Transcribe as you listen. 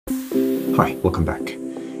Hi, welcome back.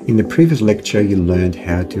 In the previous lecture, you learned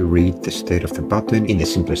how to read the state of the button in the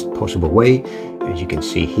simplest possible way. As you can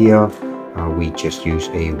see here, we just use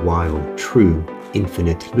a while true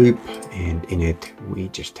infinite loop, and in it, we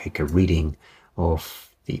just take a reading of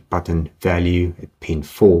the button value at pin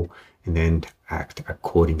 4 and then act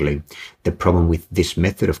accordingly. The problem with this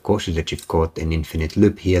method, of course, is that you've got an infinite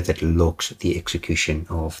loop here that locks the execution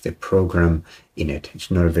of the program in it. It's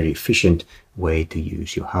not a very efficient way to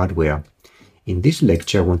use your hardware. In this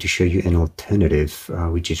lecture, I want to show you an alternative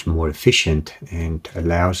which is more efficient and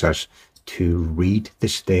allows us to read the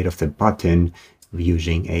state of the button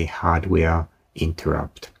using a hardware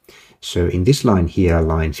interrupt. So in this line here,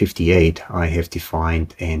 line 58, I have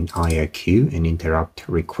defined an IRQ, an interrupt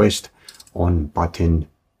request on button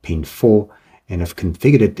pin 4, and I've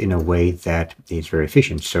configured it in a way that is very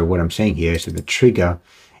efficient. So what I'm saying here is that the trigger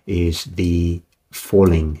is the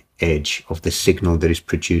falling edge of the signal that is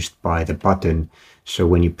produced by the button. So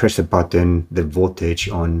when you press the button, the voltage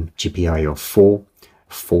on GPIO of 4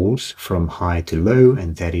 falls from high to low,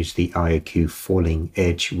 and that is the IRQ falling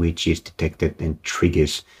edge, which is detected and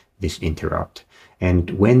triggers this interrupt.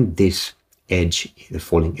 And when this edge, the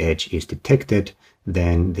falling edge, is detected,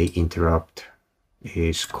 then the interrupt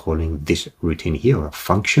is calling this routine here, a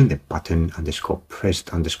function, the button underscore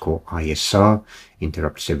pressed underscore ISR,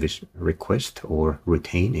 interrupt service request, or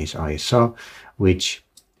routine is ISR, which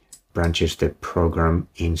branches the program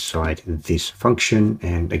inside this function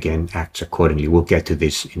and again acts accordingly. We'll get to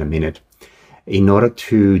this in a minute. In order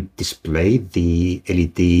to display the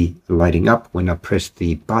LED lighting up when I press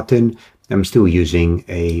the button, I'm still using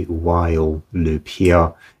a while loop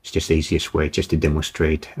here. It's just the easiest way just to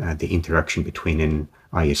demonstrate the interaction between an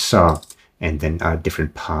ISR and then a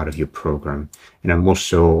different part of your program. And I'm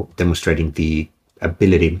also demonstrating the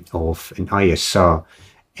ability of an ISR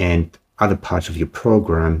and other parts of your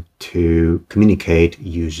program to communicate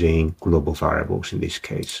using global variables in this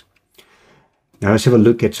case. Now let's have a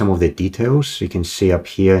look at some of the details. You can see up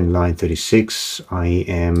here in line 36, I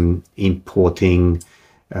am importing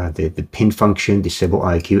the pin function, disable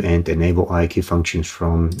IQ and enable IQ functions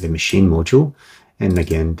from the machine module, and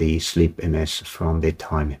again the sleep MS from the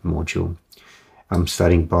time module. I'm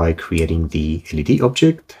starting by creating the LED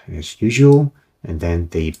object as usual, and then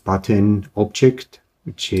the button object,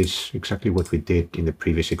 which is exactly what we did in the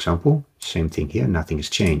previous example. Same thing here, nothing has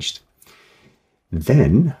changed.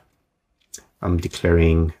 Then I'm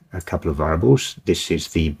declaring a couple of variables. This is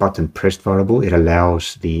the button pressed variable. It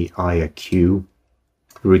allows the IRQ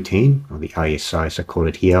routine, or the ISI as I call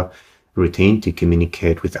it here, routine to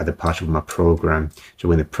communicate with other parts of my program. So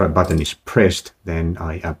when the button is pressed, then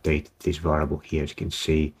I update this variable here. As you can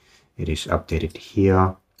see, it is updated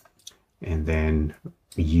here and then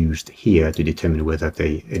used here to determine whether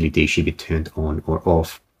the LED should be turned on or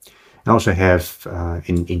off. I also have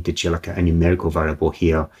an integer, like a numerical variable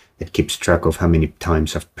here, that keeps track of how many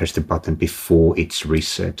times I've pressed the button before it's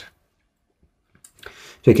reset.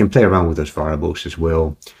 So you can play around with those variables as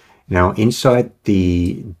well. Now, inside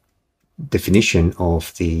the definition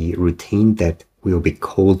of the routine that will be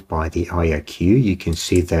called by the IRQ, you can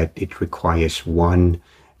see that it requires one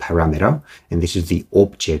parameter, and this is the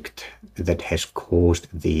object that has caused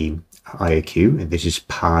the IRQ, and this is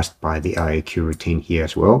passed by the IRQ routine here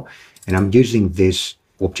as well. And I'm using this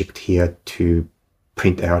object here to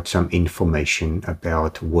print out some information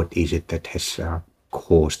about what is it that has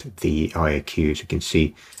caused the IRQ. As you can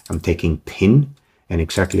see, I'm taking pin, and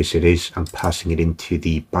exactly as it is, I'm passing it into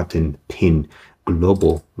the button pin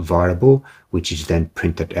global variable, which is then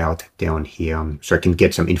printed out down here. So I can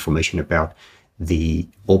get some information about the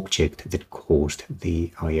object that caused the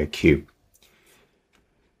IRQ.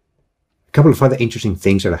 A couple of other interesting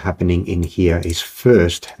things that are happening in here is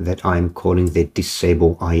first that I'm calling the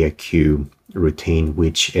disable IRQ routine,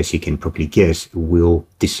 which, as you can probably guess, will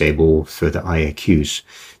disable further IRQs.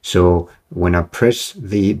 So when I press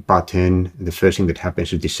the button, the first thing that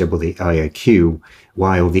happens is disable the IRQ.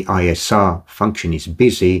 While the ISR function is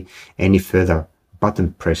busy, any further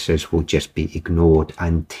button presses will just be ignored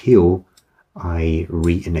until I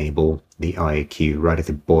re-enable the IRQ right at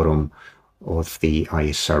the bottom of the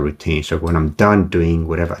ISR routine. So when I'm done doing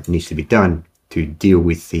whatever needs to be done to deal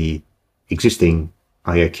with the existing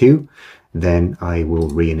IRQ, then I will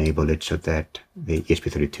re-enable it so that the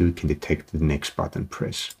ESP32 can detect the next button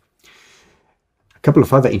press. A couple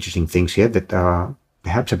of other interesting things here that are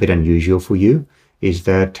perhaps a bit unusual for you is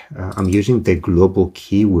that I'm using the global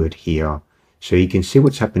keyword here. So you can see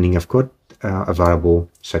what's happening. I've got a variable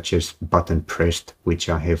such as button pressed, which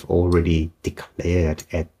I have already declared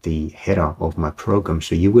at the header of my program.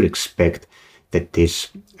 So you would expect that this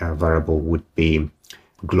variable would be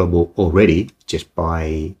global already just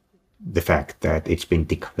by the fact that it's been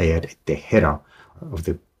declared at the header of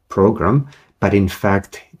the program, but in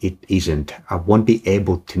fact it isn't. I won't be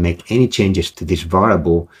able to make any changes to this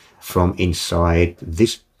variable from inside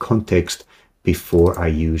this context before I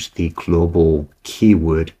use the global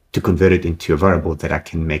keyword to convert it into a variable that I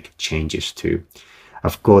can make changes to.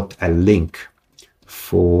 I've got a link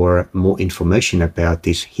for more information about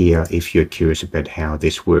this here if you're curious about how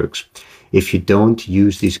this works. If you don't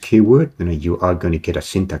use this keyword, then you are going to get a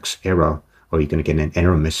syntax error, or you're going to get an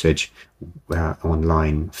error message on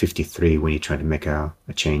line 53 when you try to make a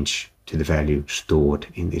change to the value stored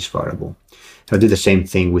in this variable. So I'll do the same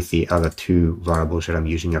thing with the other two variables that I'm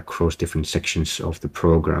using across different sections of the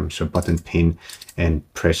program. So button pin and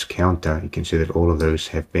press counter, you can see that all of those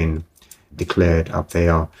have been declared up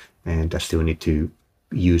there, and I still need to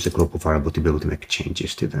use the global variable to be able to make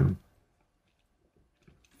changes to them.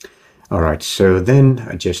 All right, so then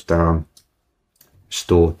I just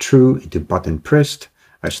store true into button pressed.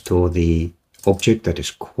 I store the object that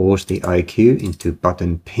has caused the IQ into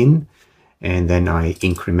button pin, and then I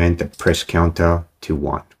increment the press counter to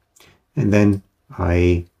 1. And then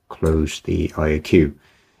I close the IQ.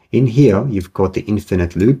 In here, you've got the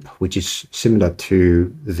infinite loop, which is similar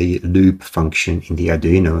to the loop function in the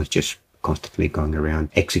Arduino. It's just constantly going around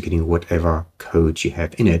executing whatever code you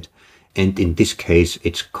have in it. And in this case,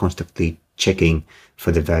 it's constantly checking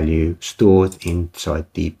for the value stored inside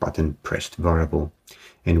the button pressed variable.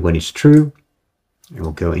 And when it's true, it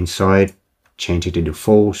will go inside, change it into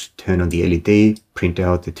false, turn on the LED, print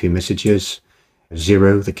out the two messages,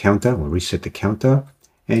 0 the counter or reset the counter,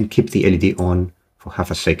 and keep the LED on for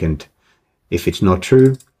half a second. If it's not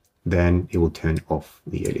true, then it will turn off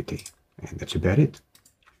the LED. And that's about it.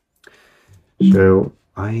 So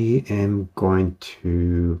I am going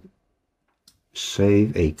to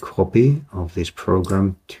save a copy of this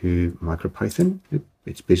program to MicroPython.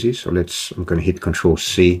 It's busy, so I'm going to hit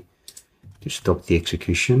Control-C to stop the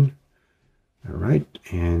execution. All right,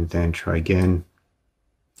 and then try again.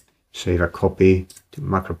 Save a copy to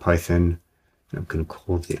MicroPython. I'm going to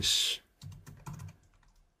call this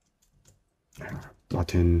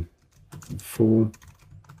button for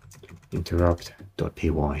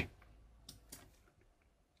interrupt.py.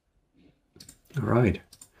 All right.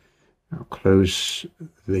 I'll close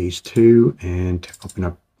these two and open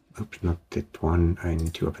up that one. I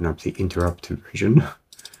need to open up the interrupt version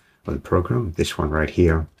of the program, this one right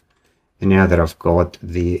here. And now that I've got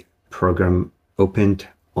the program opened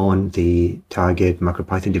on the target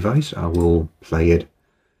MicroPython device, I will play it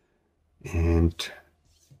and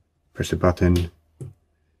press the button,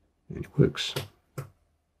 and it works.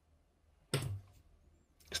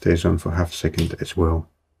 Stays on for half a second as well.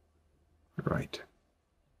 All right.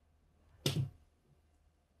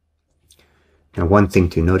 Now, one thing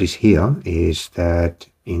to notice here is that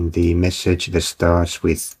in the message that starts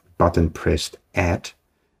with button pressed at,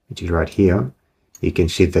 which is right here, you can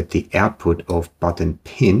see that the output of button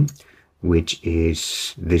pin, which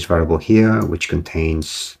is this variable here, which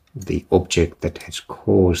contains the object that has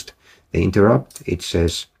caused the interrupt, it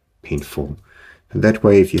says pin4. And that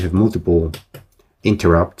way, if you have multiple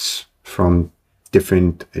interrupts from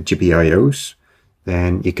different GPIOs,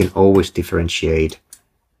 then you can always differentiate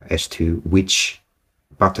as to which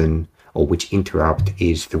button or which interrupt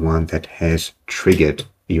is the one that has triggered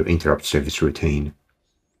your interrupt service routine.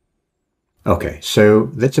 Okay, so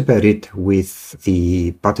that's about it with the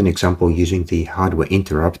button example using the hardware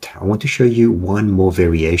interrupt. I want to show you one more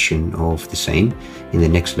variation of the same in the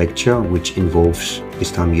next lecture, which involves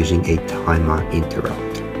this time using a timer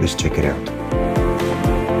interrupt. Let's check it out.